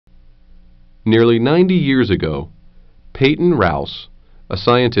Nearly 90 years ago, Peyton Rouse, a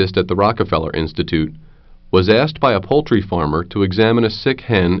scientist at the Rockefeller Institute, was asked by a poultry farmer to examine a sick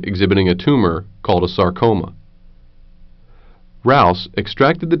hen exhibiting a tumor called a sarcoma. Rouse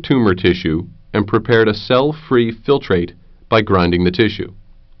extracted the tumor tissue and prepared a cell-free filtrate by grinding the tissue.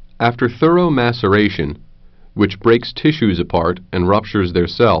 After thorough maceration, which breaks tissues apart and ruptures their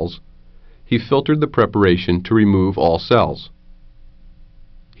cells, he filtered the preparation to remove all cells.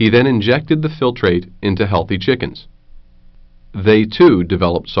 He then injected the filtrate into healthy chickens. They too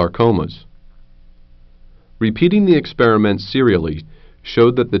developed sarcomas. Repeating the experiment serially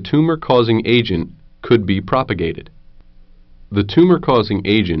showed that the tumor-causing agent could be propagated. The tumor-causing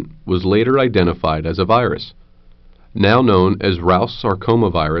agent was later identified as a virus, now known as Rouse Sarcoma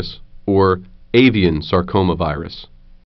Virus or Avian Sarcoma Virus.